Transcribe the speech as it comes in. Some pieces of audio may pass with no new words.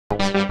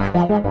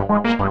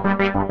Kaddarata,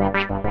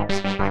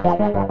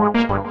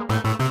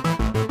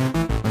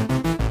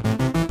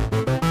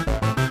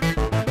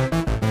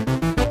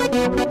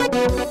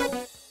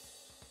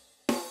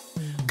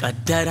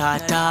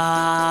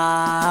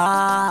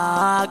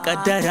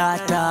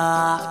 Kaddarata,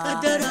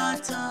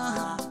 Kaddarata,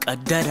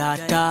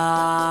 Kaddarata,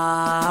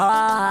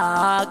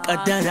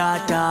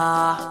 Kaddarata,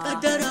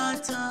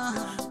 Kaddarata,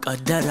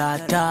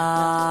 Kaddarata,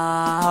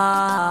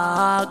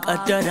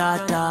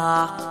 Kaddarata,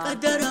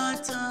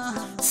 Kaddarata.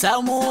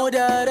 Samu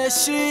da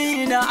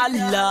rashi na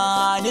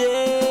Allah ne,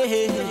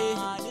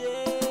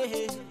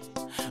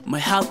 mai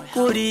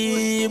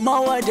haƙuri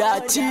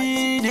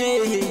mawadaci ne.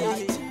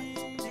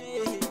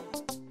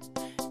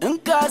 In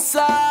ka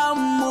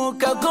samu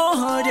ka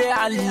gode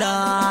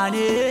Allah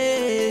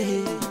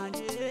ne.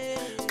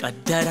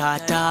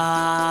 Kaddarata,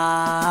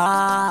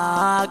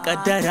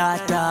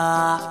 Kaddarata,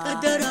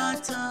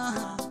 Kaddarata,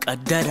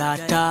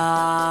 Kaddarata,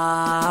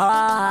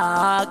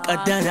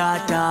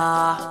 Kaddarata,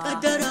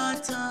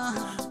 Kaddarata,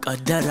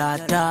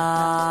 Kaddarata,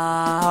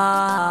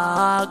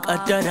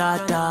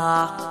 Kaddarata.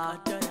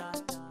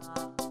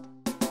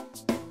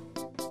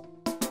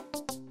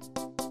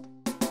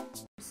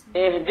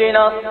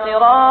 اهدنا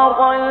الصراط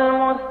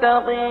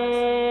المستقيم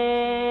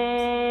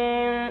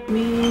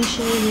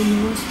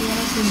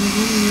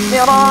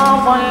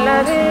صراط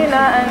الذين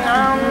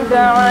أنعمت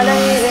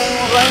عليهم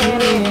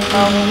غير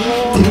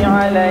المغضوب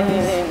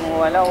عليهم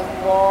ولا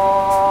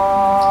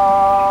الضالين.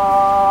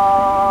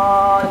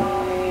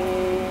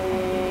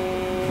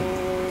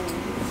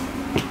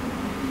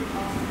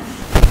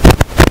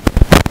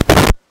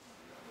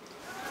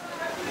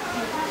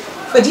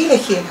 Fadila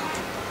kenan.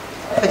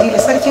 Fadila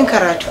sarkin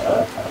karatu.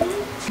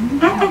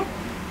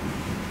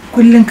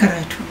 Kullun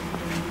karatu.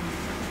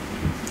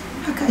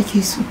 Haka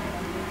ake so.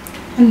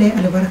 Allah ya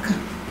albarka.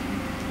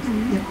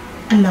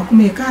 Allah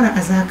kuma ya kara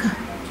azaka.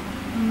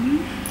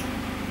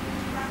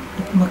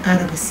 Da kuma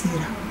kara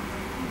basira.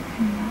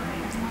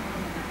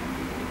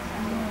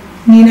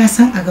 Ni na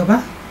san a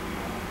gaba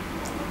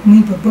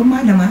mun babban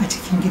malama a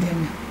cikin gidan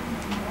nan.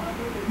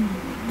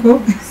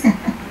 Ko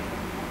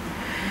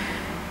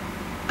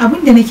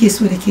abin da nake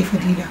so da ke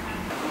Fadila.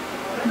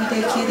 Ni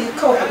dai ke dai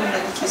kawai abin da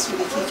nake so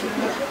da ke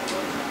kula.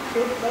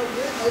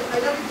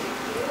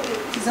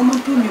 Ki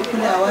zamanto mai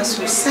kulawa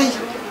sosai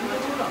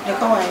da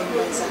kawayen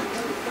banza.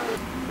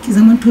 Ki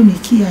zamanto mai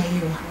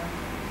kiyayewa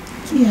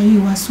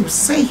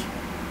sosai.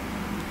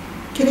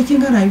 Ki da kin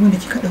ga rayuwar da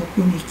kika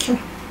dauko mai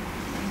kyau.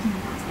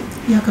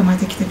 Ya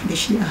kamata ki tafi da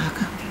shi a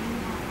haka.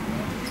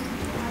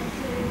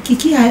 Ki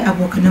kiyaye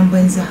abokanan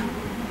banza.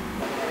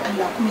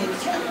 Allah kuma ya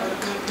miki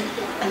albarka.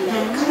 Allah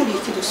ya kare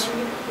ki da su.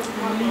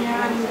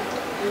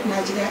 Na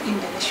ji daɗin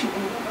da na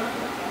shigo.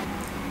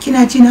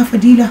 Kina ji na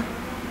Fadila?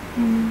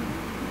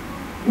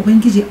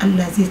 Ubangiji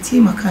Allah zai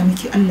taimaka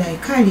miki, Allah ya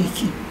kare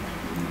ki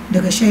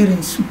daga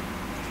sharrin su.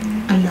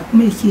 Allah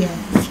kuma ya kiyaye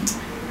ki.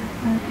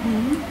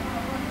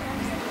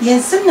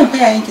 Yanzu nan fa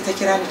yayin ki ta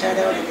kira ni ta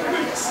dawo daga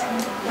Lagos.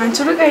 An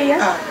ci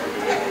rugayya?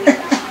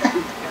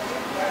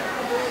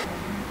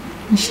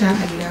 Insha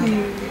Allah.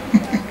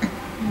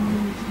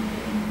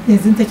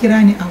 Yanzu ta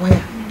kira ni a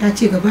waya. Ta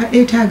ce gaba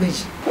ɗaya ta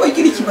gaji. Ko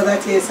girki ba za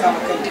ta iya samu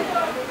kanta.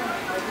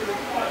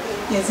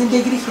 Yanzu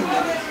dai girkin da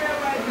ne.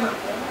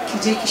 Ki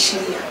je ki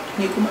shirya,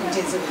 ni kuma in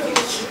je zuba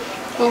girki.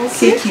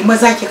 Sai ki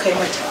maza ki kai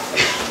mata.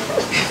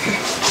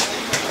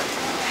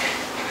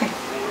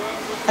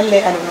 Allah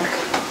ya albarka.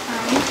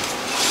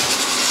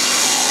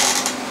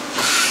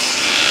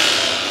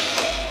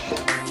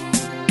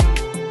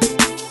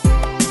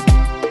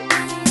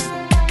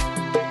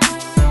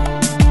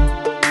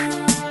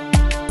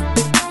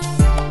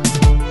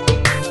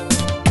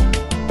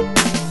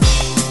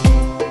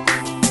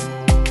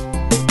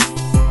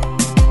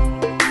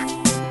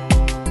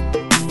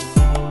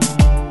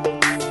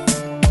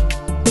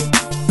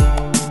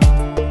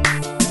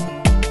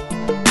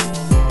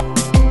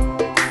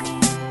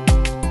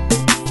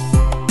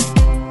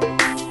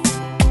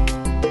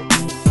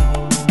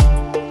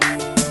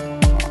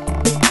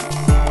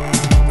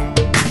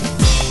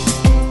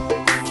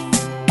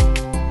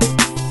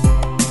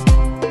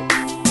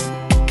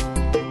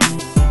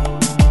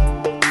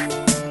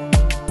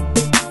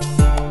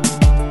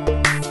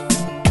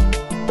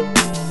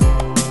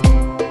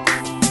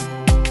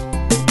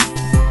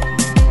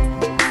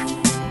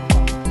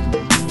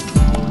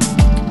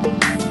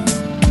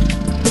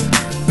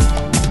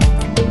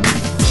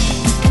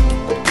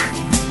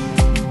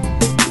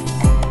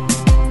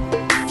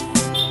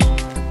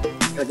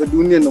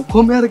 Duniyan nan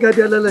komai ya riga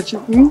da lalace.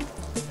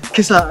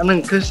 Kisa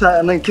anan, kisa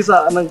anan,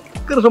 kisa anan.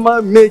 Karsa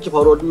ma me yake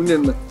faruwa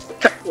duniyan nan?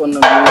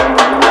 Wannan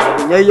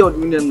duniyan yayi yau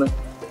duniyan nan.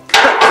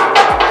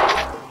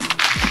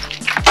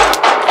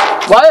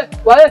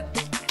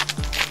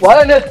 Waye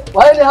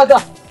ne haka?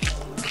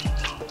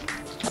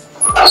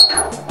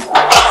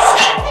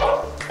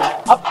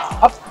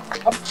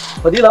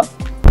 Fadila?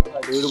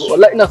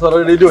 Wallahi ina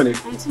sauraron rediyo ne.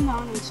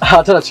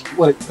 Tana ciki,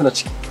 wallahi tana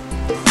ciki.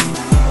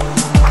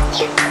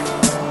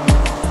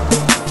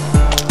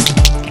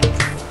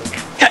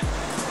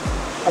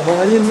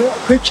 Amarin ne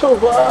akwai kyau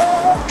ba.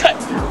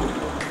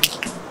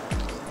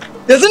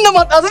 Yanzu nan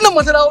ma ɗazun nan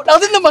masu dawo,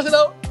 ɗazun nan masu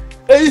dawo.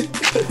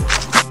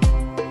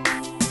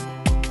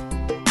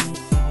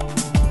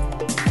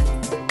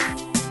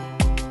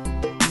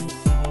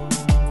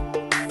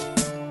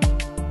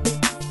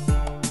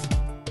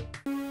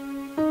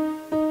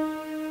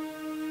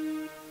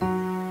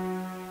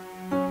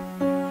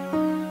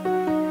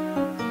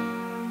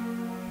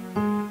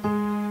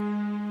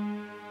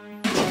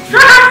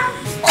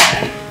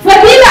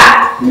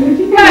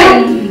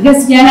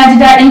 Gaskiya na ji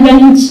daɗin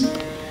ganin ki.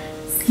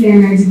 Gaskiya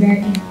na ji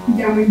daɗi.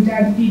 Daman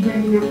daɗi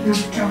gani na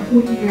fita ko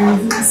ina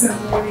yanzu na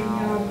samu wurin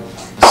yawo.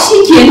 Shi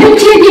ke nan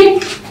ke dai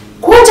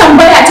ko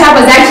tambaya ta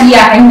ba za ki yi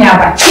a hanya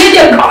ba. Ke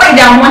dai kawai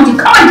damuwan ki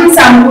kawai kin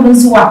samu wurin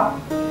zuwa.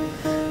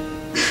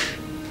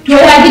 To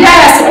ya gida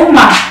ya su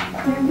umma.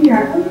 Lafiya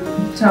ɗan.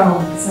 To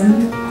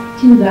sannan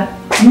kin ga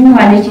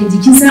yunwa nake ji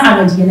kin san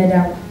a gajiye na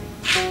dawo.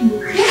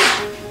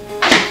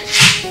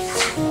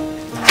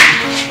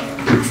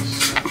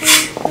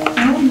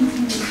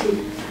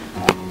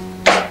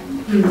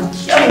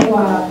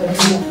 Yawwa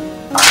Kaduna.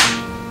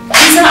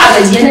 Kin san a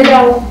gajiye na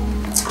dawo.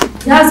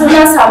 Na zo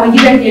na samu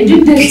gidan da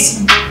duk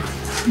datti.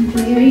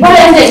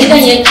 Bayan da gidan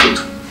yake.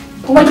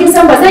 Kuma kin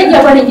san ba zan iya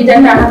barin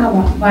gidan nan haka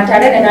ba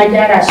tare da na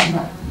gyara shi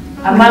ba.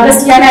 Amma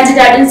gaskiya na ji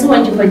daɗin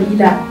zuwan ki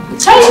Fadila.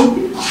 Kai!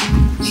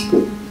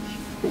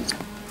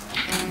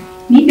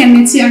 Ni da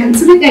na ce a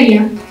hantu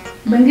Rukayya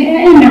ban ga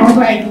 'ya'yan nawa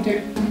ba a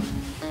gidan.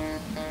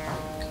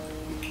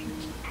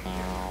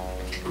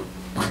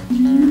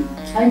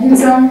 Ai kin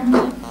san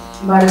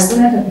ba da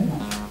suna tafi ba.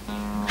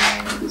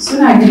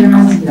 Suna gidan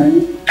Hajiya.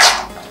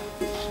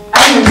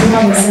 Ai yanzu ma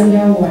ba san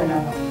dawowa na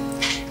ba.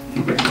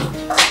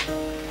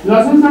 Na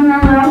san na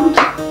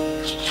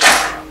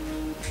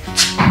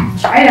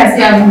ai da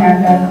sai abin ya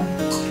gano.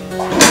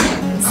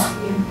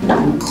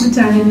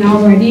 Mutanen nawa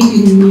ba dai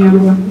girmiya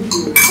ba.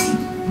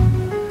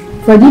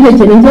 Fadila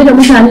ke ɗauke da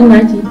mutanen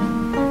naki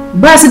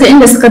ba su da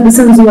inda suka fi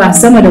son zuwa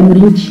sama da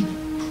wurinki.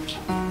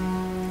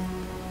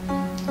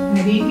 Ba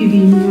dai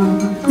girmiya ba.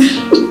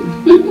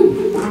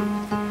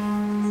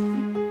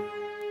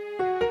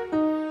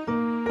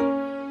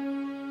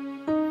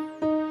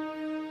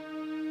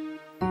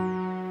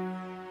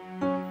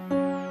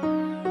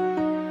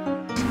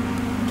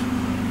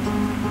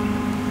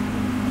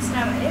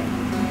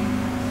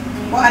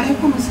 Wa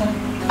alaikum salam.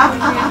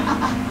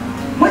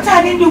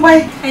 Mutanen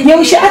Dubai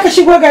yaushe aka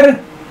shigo garin?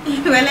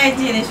 Wallahi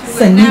jiya na shigo.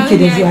 Sannin ki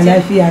da zuwa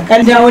lafiya,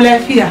 kan dawo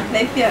lafiya.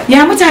 Lafiya.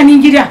 Ya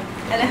mutanen gida?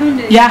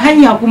 Alhamdulillah. Ya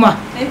hanya kuma?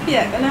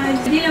 Lafiya. Wallahi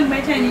dilan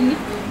bata ne.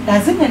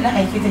 Ɗazun nan na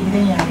aike ta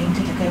gidan yayin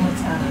ta kai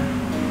mata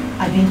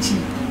abinci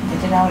da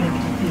ta dawo daga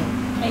tafiya.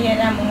 Ai ya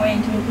da mun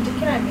wayan ki ku ta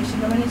kira bai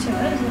shiga wani ce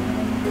ba zo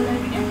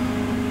lafiya.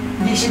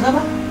 Bai shiga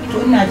ba?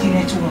 To ina ji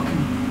network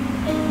ne.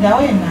 Da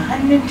wayan na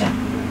hannunta.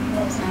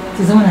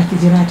 Ki zauna ki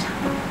jira ta.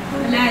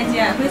 Wallahi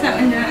jiya akwai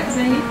sabon da na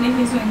sani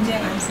nake so in je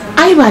in amsa.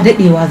 Ai ba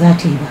dadewa za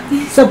ta yi ba.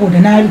 Saboda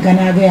na riga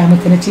na gaya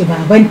mata na ce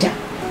babanta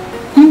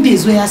in bai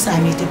zo ya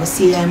same ta ba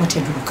sai ya yi mata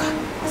doka.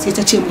 Sai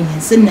ta ce min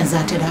yanzu nan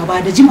za ta dawo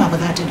ba da jima ba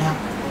za ta dawo.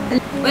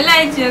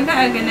 Wallahi jiya ka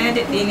ga na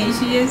dade ne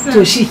shi yasa.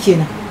 To shi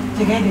kenan.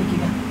 Ki gaida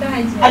gida.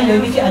 Allah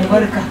ya miki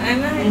albarka.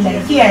 Allah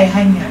ya kiyaye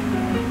hanya.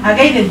 A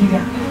gaida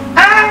gida.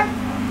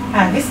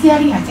 A gaskiya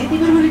ni a ta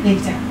ɗibar da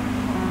ita.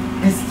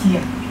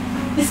 Gaskiya.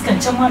 Iskan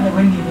can ma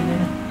daban ne da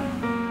nan.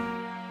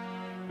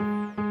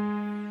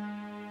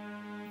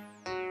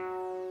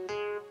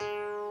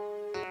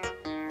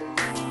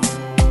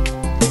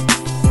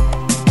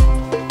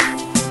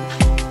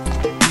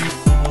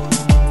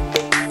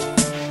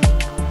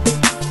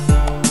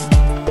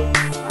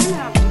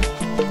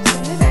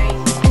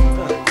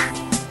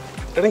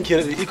 Ranki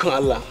da ikon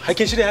Allah,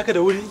 hakin shirya haka da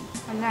wuri?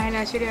 Wallahi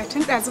na shirya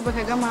tun ɗazu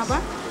baka gama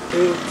ba.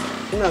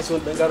 Ina so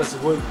dan ƙara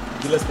sabo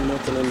gilas ɗin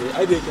mota nan ne.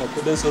 Ai da yake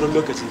akwai dan sauran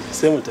lokaci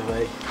sai mu tafi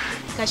ai.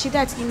 Gashi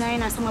da na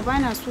yana sama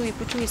bana so ya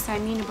fito ya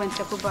sami ni ban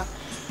tafi ba.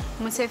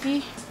 Mu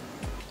tafi.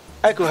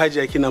 Ai ko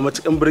Hajiya kina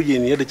matukan burge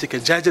ni yadda kika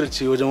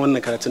jajirce wajen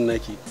wannan karatun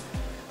naki.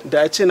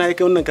 Da a ce na yi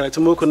kai wannan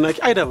karatun bokon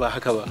naki ai da ba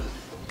haka ba.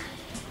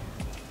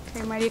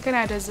 Kai mare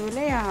kana da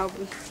zolaya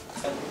Habu.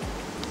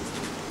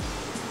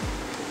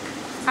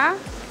 Ha?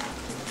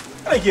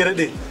 Ai ke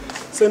rade.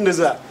 San da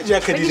za ja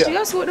Khadija.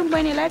 Shiga su din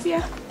bane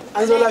lafiya?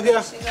 An zo lafiya?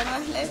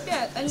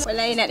 Lafiya.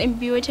 Wallahi na dan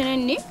biyo ta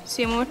nan ne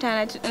sai mota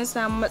na ta dan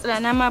samu matsala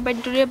na ma bar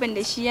direban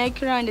da shi ya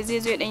kira wanda zai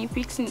zo ya dan yi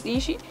fixing din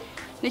shi.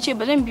 Nace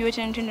ba zan biyo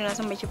ta nan tunda na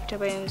san baki fita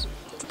ba yanzu.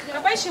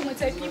 Ka bar shi mu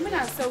tafi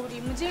muna sauri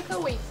mu je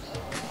kawai.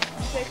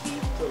 Mu tafi.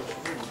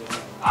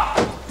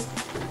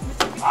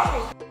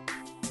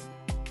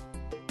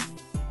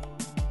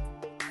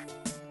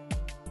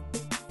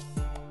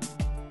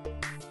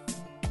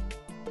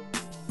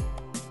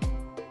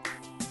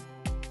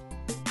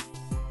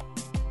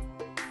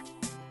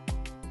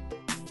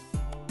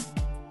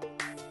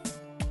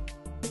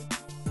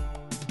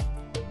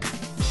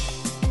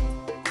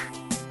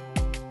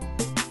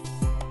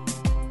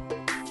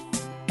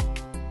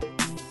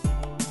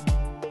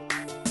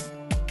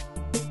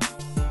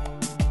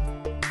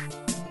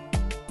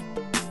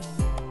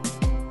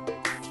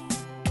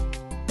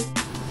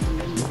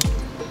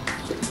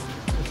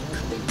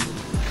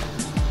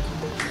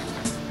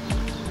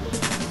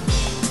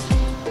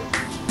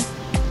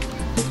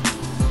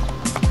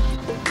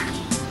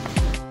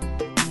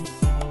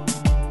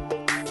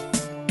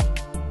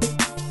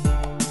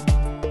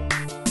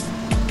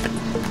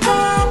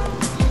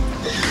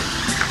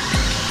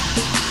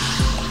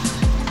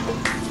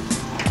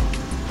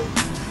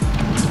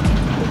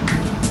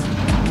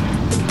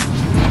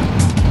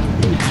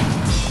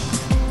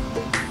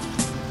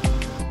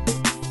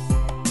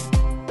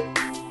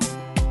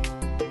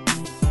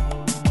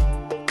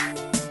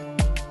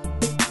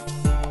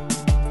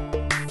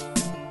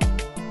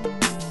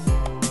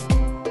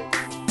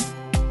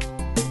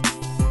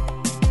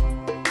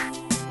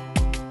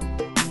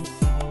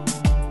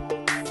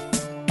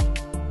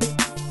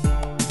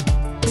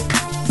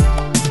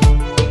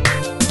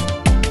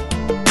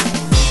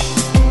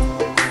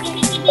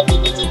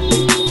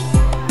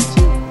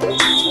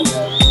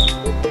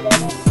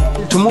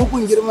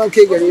 mugun girman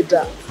kai gare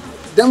ta.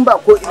 Dan ba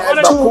ko ina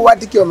ba kowa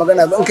take wa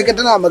magana ba. In kaga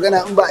tana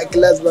magana in ba a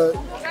class ba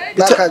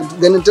ka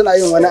ganin tana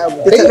yin wani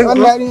abu. Kai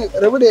wannan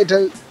rabu da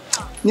ita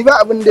ni ba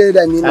abin da ya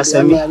dame ni.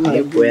 Asami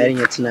ai ko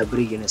yarinya tana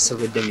burge ni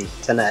saboda me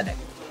tana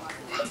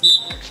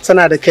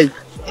da kai.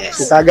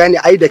 To ka gane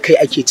ai da kai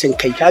ake cin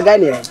kai ka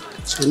gane yayi.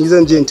 So ni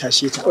zan je in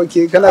tashe ta.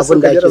 Okay kana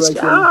son ka jarraba ki.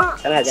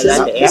 Kana da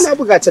lafiya. Kana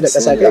buga ta da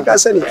ƙasa kai ka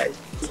sani ai.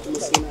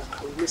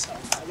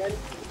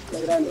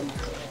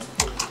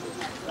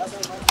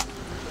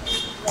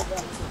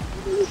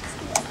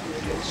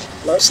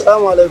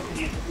 Assalamu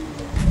alaikum.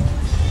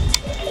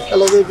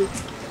 Hello baby.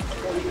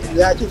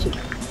 Ya kike?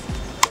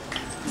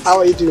 How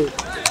are you doing?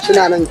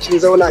 Kina nan kin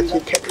zauna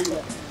ke kadai.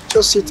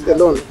 Just sit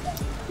alone.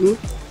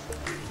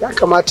 Ya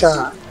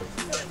kamata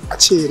a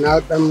ce na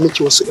dan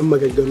miki wasu ɗan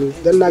maganganu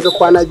dan naga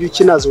kwana biyu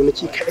kina zaune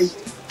ki kadai.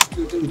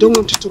 You don't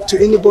want to talk to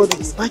anybody.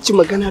 Ba ki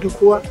magana da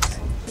kowa.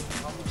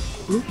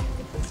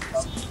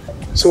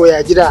 So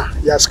ya gida,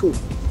 ya school.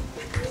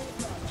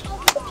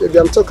 Baby,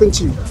 I'm talking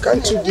to you.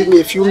 Can't you give me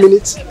a few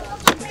minutes?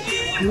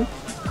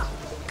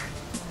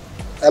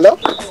 Hello?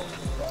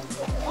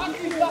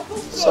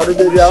 Sorry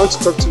baby, I want to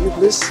talk to you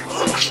please.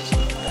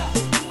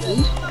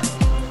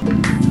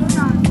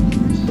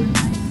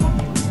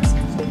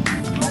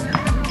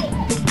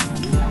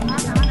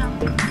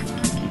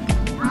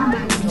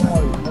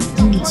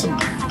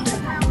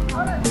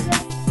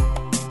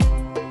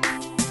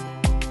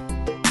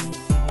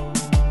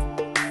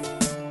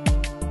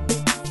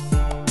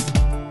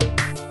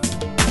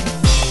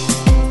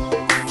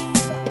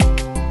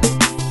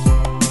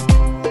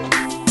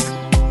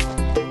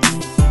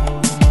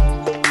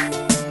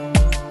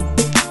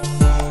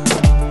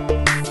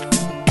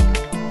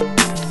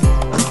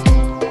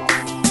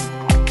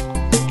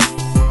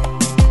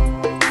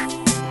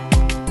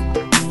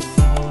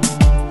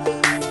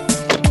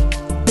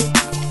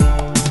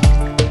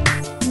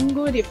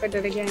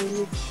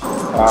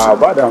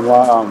 Ba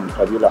damuwa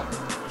Fadila.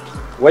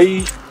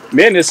 Wai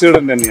mene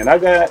sirrin nan ne?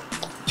 Naga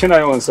kina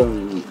yawan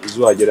son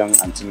zuwa gidan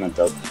antin nan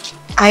ta.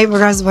 Ai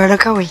bras bara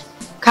kawai.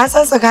 Ka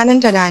san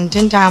tsakaninta da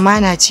antinta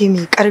amana ce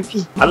mai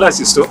karfi. Allah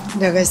sisto.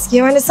 Da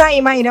gaske wani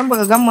sa'i ma idan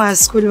baka gama a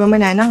school ba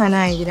muna nan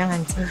a gidan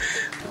antin.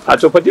 A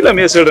to Fadila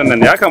me sirrin nan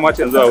ne? Ya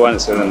kamata yanzu a wani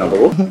sirrin nan ba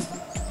ko?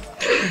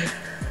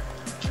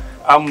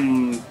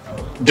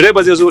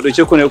 Direba zai zo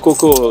dauke ku ne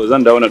koko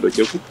zan dawo na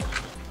dauke ku?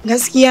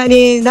 Gaskiya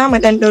ne za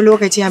mu ɗan ɗau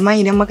lokaci amma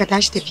idan muka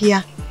tashi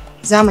tafiya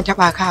za mu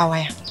taɓa ka a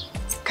waya.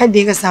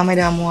 Kada ka samu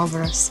damuwa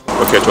bros.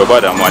 Ok to ba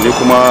damuwa ni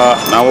kuma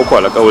na muku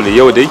alƙawari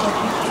yau dai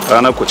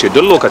ranar ku ce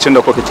duk lokacin da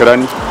kuka kira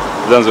ni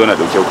zan zo na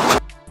ɗauke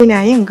ku.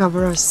 Ina yin ka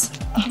bros.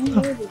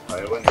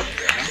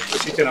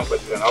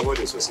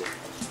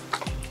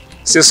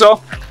 Siso?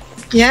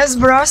 Yes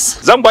bros.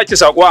 Zan baki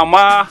sako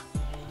amma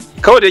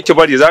kawai da yake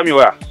bari za mu yi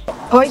waya.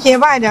 Ok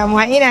ba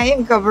damuwa ina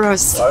yin ka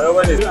bros.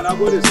 Na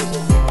gode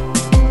sosai.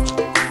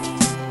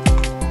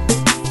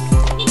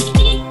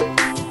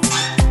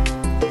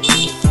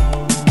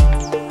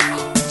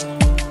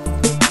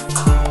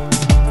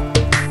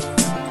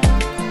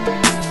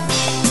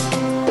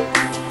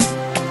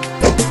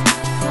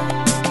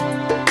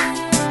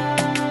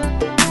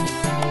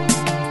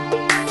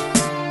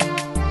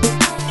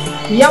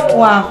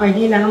 Yawwa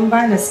Fadila an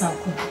bani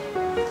sako.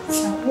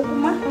 Sako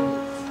kuma?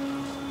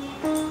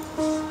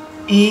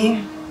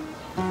 Eh.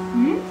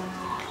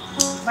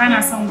 Ba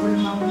na son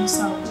gulma wani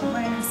sako,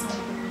 ba na son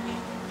gulma.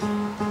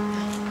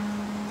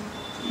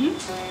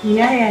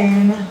 Ina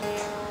yayana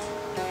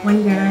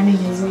wanda ranar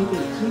ya zo ya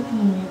ɗauke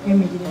mu ya kai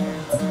mu gidan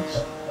antinki.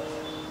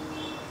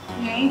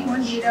 Yayin ki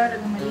wanda ya dawo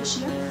daga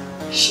Malaysia?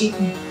 Shi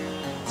ne.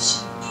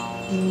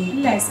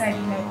 Allah ya sa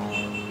ni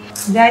lafiya.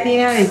 Daɗi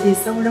na da ke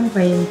saurin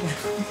fahimta.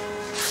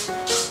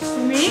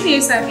 Menene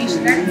ya same shi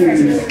lafiya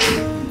ne?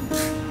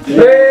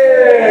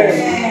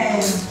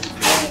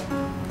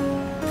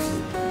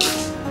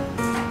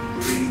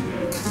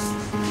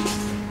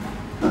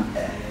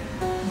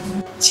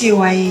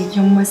 Cewa ya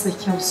yi masa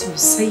kyau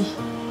sosai.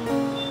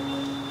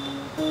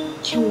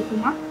 Kyau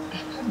kuma?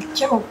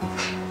 Kyau.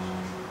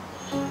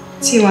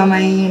 Cewa ma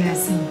yana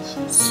son ki.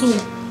 So.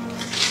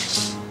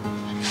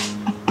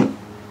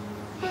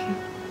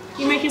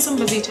 Kima kin san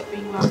ba zai taɓa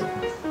yi ba.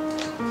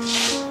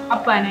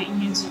 Abba na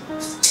in yanzu.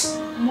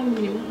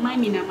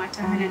 Mami na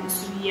mata hana da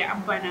soyayya,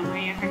 abba na ma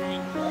ya hana ni.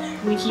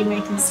 Kuma kima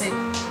kin sani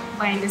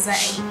bayan da za a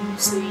yi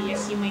soyayya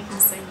kima kin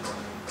sani.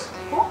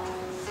 Ko?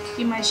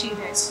 Kima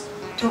shaida ce.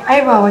 To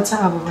ai ba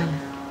wata abu bane.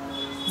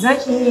 Za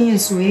ki iya yin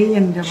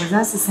soyayyan da ba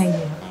za su sanya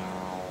ba.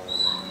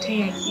 Ta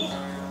yake.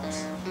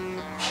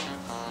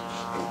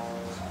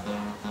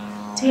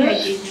 Ta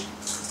yake.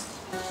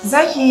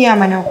 Za ki iya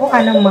mana ko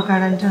a nan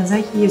makarantar za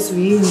ki iya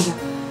soyayyan da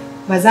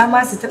ba za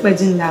ma su taɓa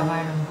jin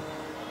labarin ba.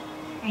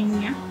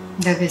 Hanya?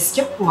 Da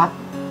gaske kuwa.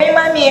 Kai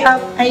ma me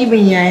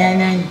aibin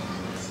yayana ne.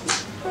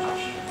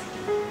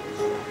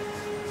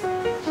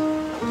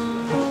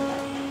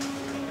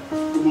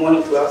 Good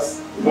morning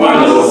class. Good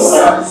morning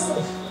sir.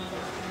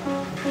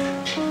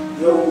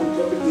 Yau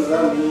topic da za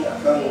mu yi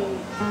akan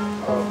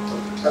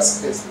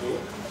task test ne.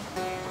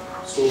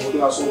 So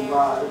muna so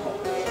ma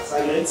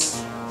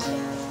assignments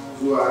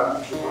zuwa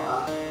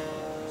Juma'a.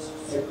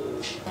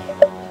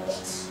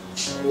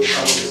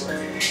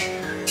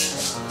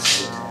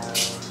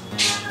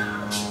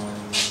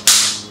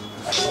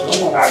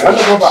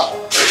 Wannan ba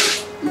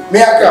me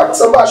haka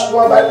san ba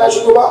shigo ba na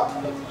shigo ba.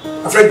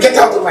 My friend, get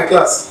out of my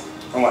class.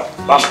 Come on,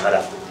 bam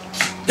kada.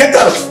 Get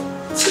out.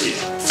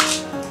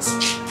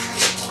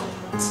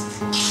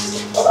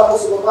 Wala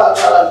musu ba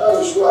ta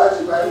da shigo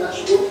aji bayan na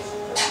shigo.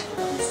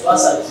 Ba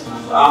sa ji.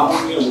 Ba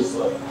mun yi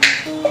musu.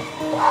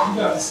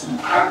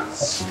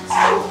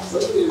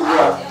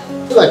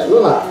 Kila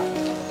kiona.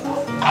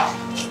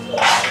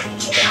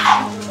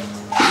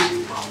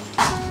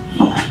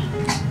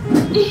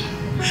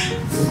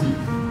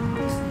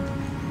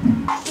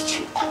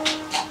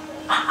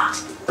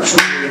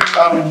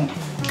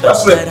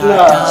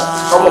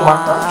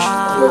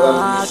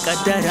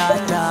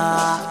 Kaddarata,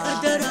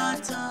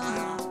 Kaddarata,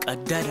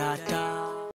 Kaddarata.